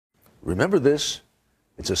Remember this?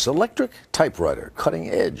 It's a Selectric typewriter, cutting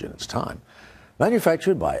edge in its time.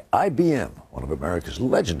 Manufactured by IBM, one of America's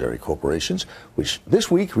legendary corporations, which this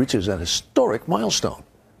week reaches an historic milestone.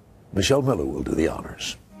 Michelle Miller will do the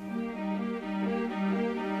honors.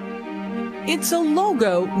 It's a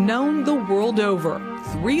logo known the world over.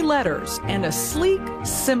 3 letters and a sleek,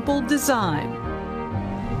 simple design.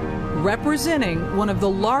 Representing one of the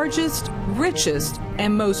largest, richest,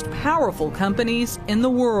 and most powerful companies in the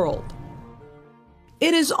world.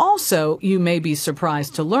 It is also, you may be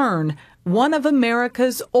surprised to learn, one of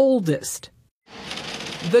America's oldest.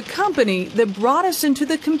 The company that brought us into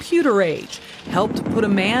the computer age, helped put a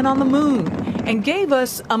man on the moon, and gave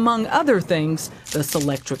us, among other things, the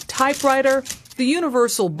Selectric typewriter, the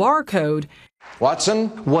universal barcode. Watson,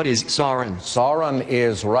 what is Sauron? Sauron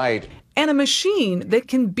is right. And a machine that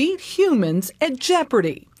can beat humans at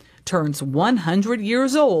Jeopardy. Turns 100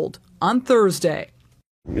 years old on Thursday.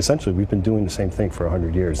 Essentially, we've been doing the same thing for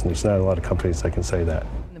 100 years, and there's not a lot of companies that can say that.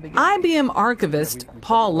 IBM archivist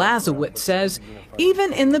Paul Lazowitz says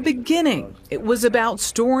even in the beginning, it was about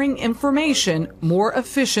storing information more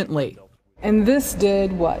efficiently. And this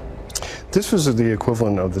did what? This was the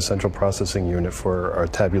equivalent of the central processing unit for our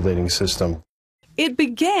tabulating system. It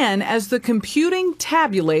began as the computing,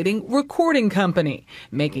 tabulating, recording company,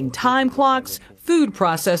 making time clocks, food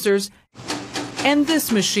processors, and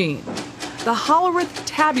this machine, the Hollerith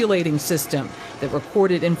tabulating system that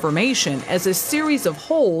recorded information as a series of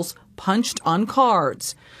holes punched on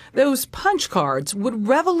cards. Those punch cards would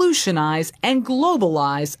revolutionize and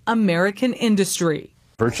globalize American industry.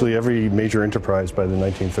 Virtually every major enterprise by the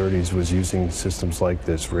 1930s was using systems like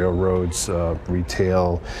this: railroads,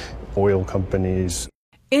 retail, oil companies.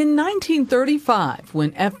 In 1935,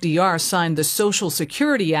 when FDR signed the Social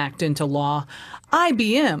Security Act into law,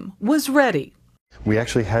 IBM was ready. We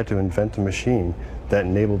actually had to invent a machine that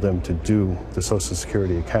enabled them to do the Social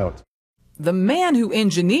Security account. The man who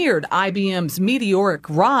engineered IBM's meteoric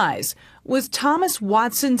rise was Thomas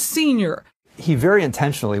Watson Sr. He very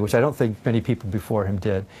intentionally, which I don't think many people before him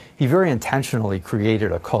did, he very intentionally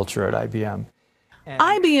created a culture at IBM.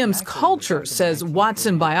 IBM's culture, says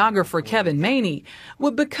Watson biographer Kevin Maney,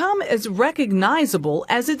 would become as recognizable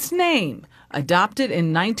as its name, adopted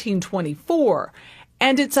in 1924,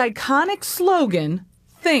 and its iconic slogan,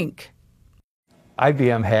 Think.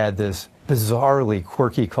 IBM had this bizarrely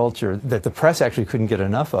quirky culture that the press actually couldn't get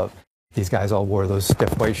enough of. These guys all wore those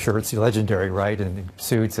stiff white shirts, legendary, right, and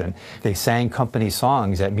suits, and they sang company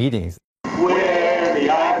songs at meetings. We're the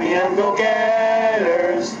IBM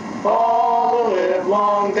go-getters all the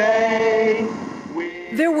livelong day.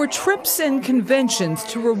 There were trips and conventions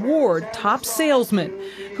to reward top salesmen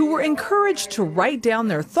who were encouraged to write down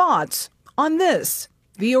their thoughts on this,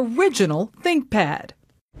 the original ThinkPad.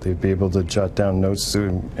 They'd be able to jot down notes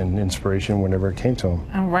and inspiration whenever it came to them.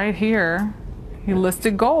 And right here, he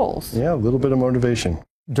listed goals. Yeah, a little bit of motivation.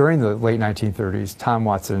 During the late 1930s, Tom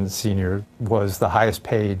Watson Sr. was the highest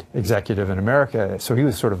paid executive in America, so he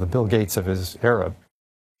was sort of the Bill Gates of his era.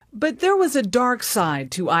 But there was a dark side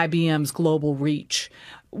to IBM's global reach.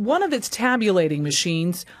 One of its tabulating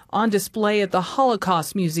machines, on display at the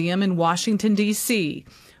Holocaust Museum in Washington, D.C.,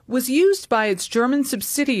 was used by its German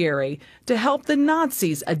subsidiary to help the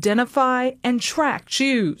Nazis identify and track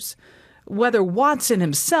Jews. Whether Watson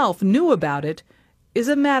himself knew about it is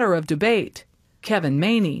a matter of debate. Kevin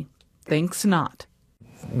Maney thinks not.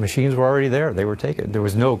 Machines were already there. They were taken. There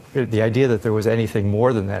was the idea that there was anything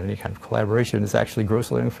more than that, any kind of collaboration, is actually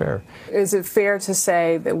grossly unfair. Is it fair to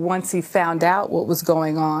say that once he found out what was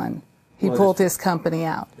going on, he pulled his company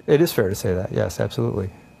out? It is fair to say that, yes, absolutely.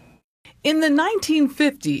 In the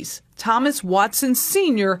 1950s, Thomas Watson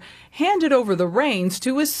Sr. handed over the reins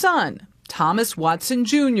to his son, Thomas Watson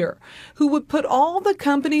Jr., who would put all the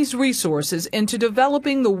company's resources into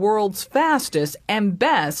developing the world's fastest and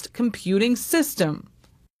best computing system.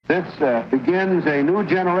 This begins a new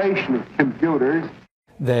generation of computers.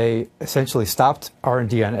 They essentially stopped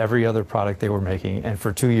R&D on every other product they were making, and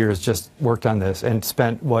for 2 years just worked on this and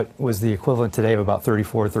spent what was the equivalent today of about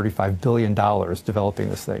 $34–35 billion developing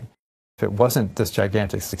this thing. If it wasn't this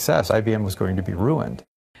gigantic success, IBM was going to be ruined.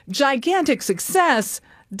 Gigantic success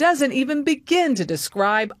doesn't even begin to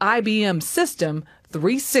describe IBM's System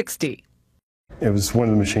 360. It was one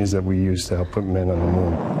of the machines that we used to help put men on the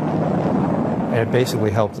moon. And it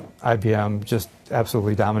basically helped IBM just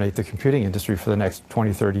absolutely dominate the computing industry for the next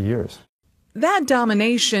 20–30 years. That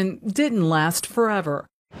domination didn't last forever.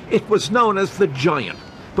 It was known as the Giant.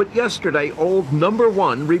 But yesterday, old number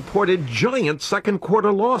one reported giant second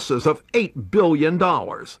quarter losses of $8 billion.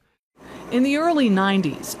 In the early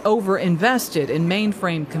 90s, overinvested in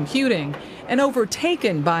mainframe computing and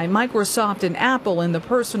overtaken by Microsoft and Apple in the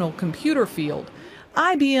personal computer field,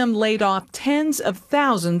 IBM laid off tens of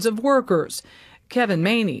thousands of workers. Kevin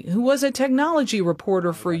Maney, who was a technology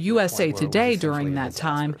reporter for USA Today during that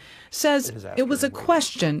time, says it was a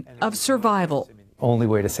question of survival. Only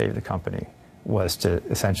way to save the company was to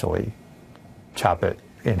essentially chop it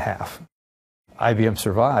in half. IBM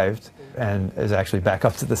survived and is actually back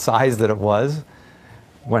up to the size that it was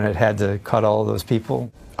when it had to cut all of those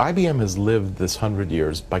people. IBM has lived this 100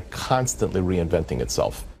 years by constantly reinventing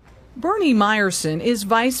itself. Bernie Meyerson is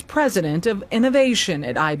vice president of innovation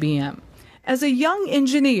at IBM. As a young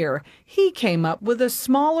engineer, he came up with a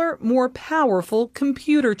smaller, more powerful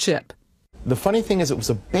computer chip. The funny thing is, it was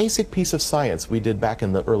a basic piece of science we did back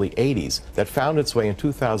in the early 80s that found its way in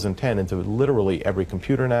 2010 into literally every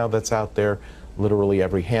computer now that's out there, literally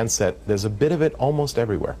every handset. There's a bit of it almost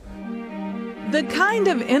everywhere. The kind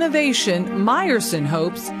of innovation Meyerson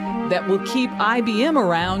hopes that will keep IBM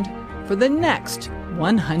around for the next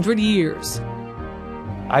 100 years.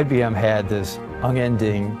 IBM had this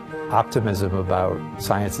unending optimism about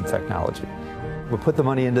science and technology. We'll put the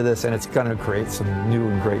money into this and it's going to create some new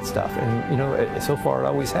and great stuff. And, you know, so far it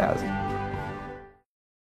always has.